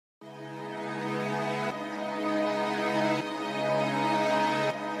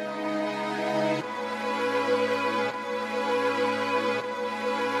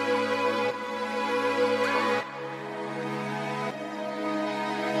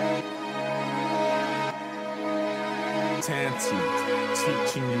Tanty,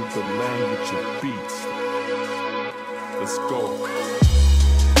 teaching you the language of beats. Let's go.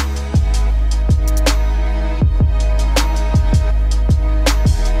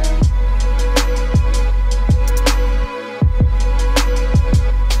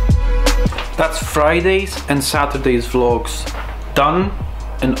 That's Fridays and Saturdays vlogs done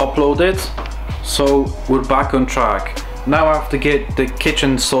and uploaded, so we're back on track. Now I have to get the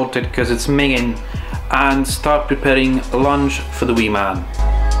kitchen sorted because it's minging and start preparing lunch for the wee man.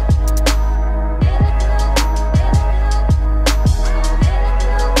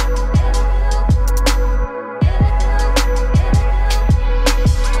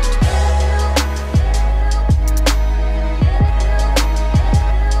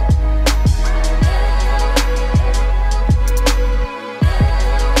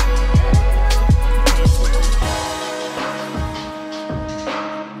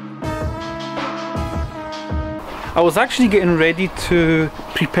 I was actually getting ready to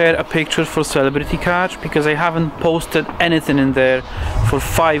prepare a picture for Celebrity Catch because I haven't posted anything in there for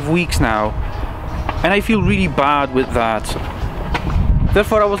 5 weeks now, and I feel really bad with that.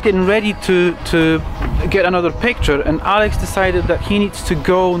 Therefore I was getting ready to get another picture, and Alex decided that he needs to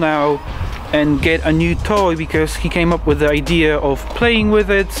go now and get a new toy because he came up with the idea of playing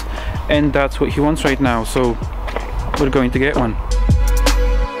with it, and that's what he wants right now, so we're going to get one.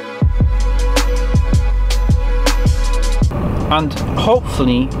 And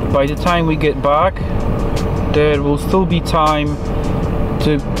hopefully by the time we get back there will still be time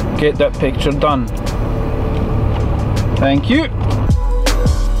to get that picture done. Thank you!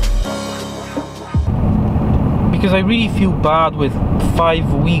 Because I really feel bad with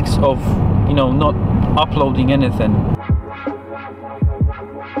 5 weeks of, you know, not uploading anything.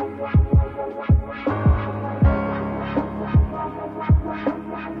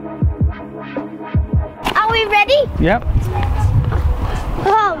 Are we ready? Yep.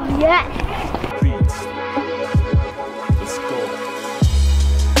 Oh, yeah. Beats. Let's go.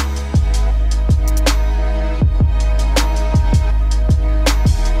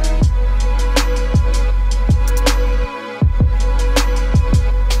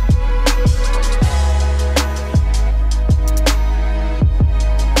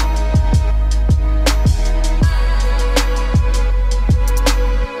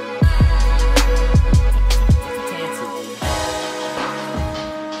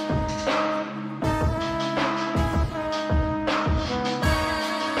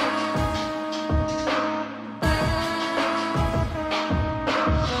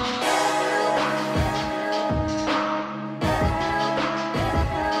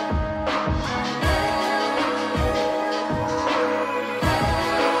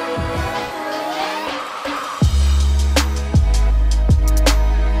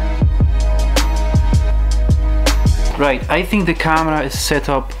 Right, I think the camera is set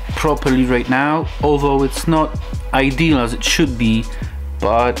up properly right now, although it's not ideal as it should be,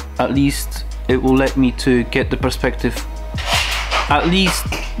 but at least it will let me to get the perspective at least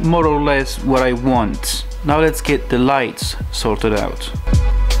more or less what I want. Now let's get the lights sorted out.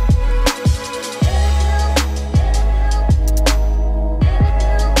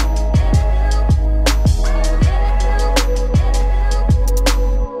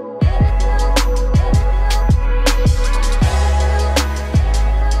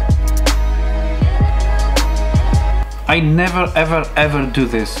 I never ever do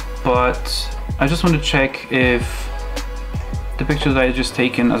this, but I just want to check if the picture that I just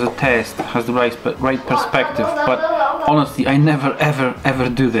taken as a test has the right perspective, but honestly I never ever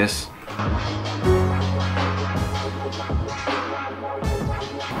do this.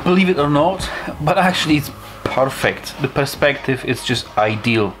 Believe it or not, but actually it's perfect. The perspective is just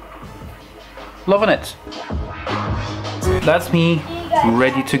ideal. Loving it. That's me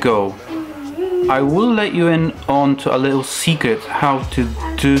ready to go. I will let you in on to a little secret how to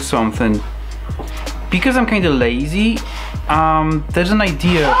do something. Because I'm kind of lazy, there's an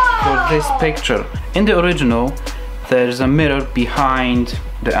idea for this picture. In the original, there's a mirror behind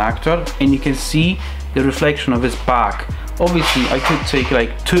the actor and you can see the reflection of his back. Obviously, I could take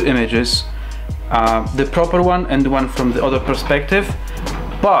like 2 images, the proper one and the one from the other perspective,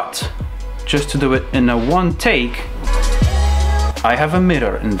 but just to do it in a one take, I have a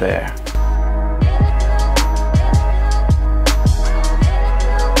mirror in there.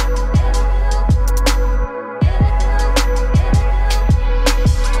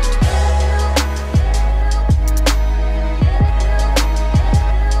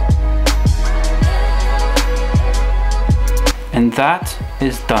 And that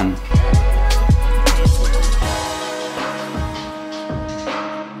is done.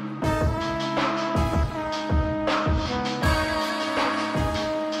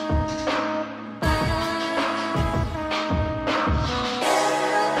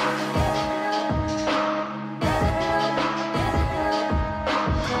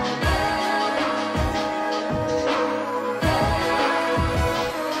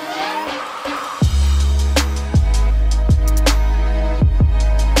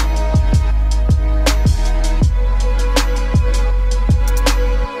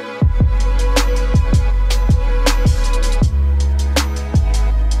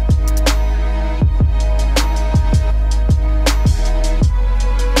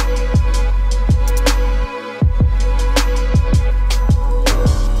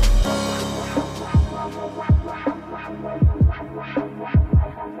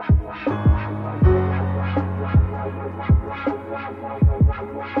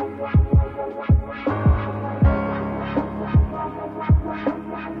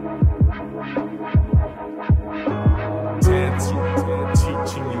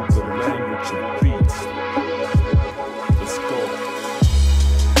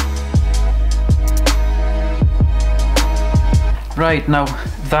 Right, now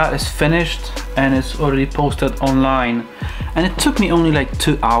that is finished and it's already posted online, and it took me only like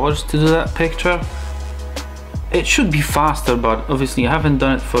 2 hours to do that picture. It should be faster, but obviously I haven't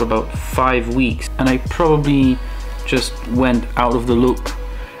done it for about 5 weeks and I probably just went out of the loop.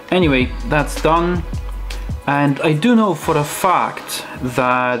 Anyway, that's done, and I do know for a fact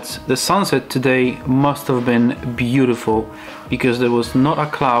that the sunset today must have been beautiful because there was not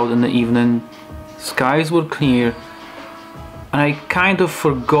a cloud in the evening, skies were clear, and I kind of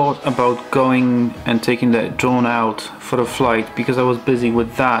forgot about going and taking that drone out for a flight because I was busy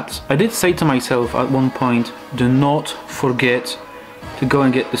with that. I did say to myself at one point, do not forget to go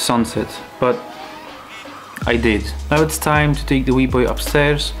and get the sunset, but I did. Now it's time to take the wee boy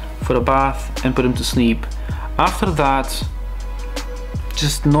upstairs for a bath and put him to sleep. After that,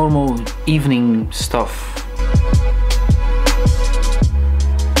 just normal evening stuff.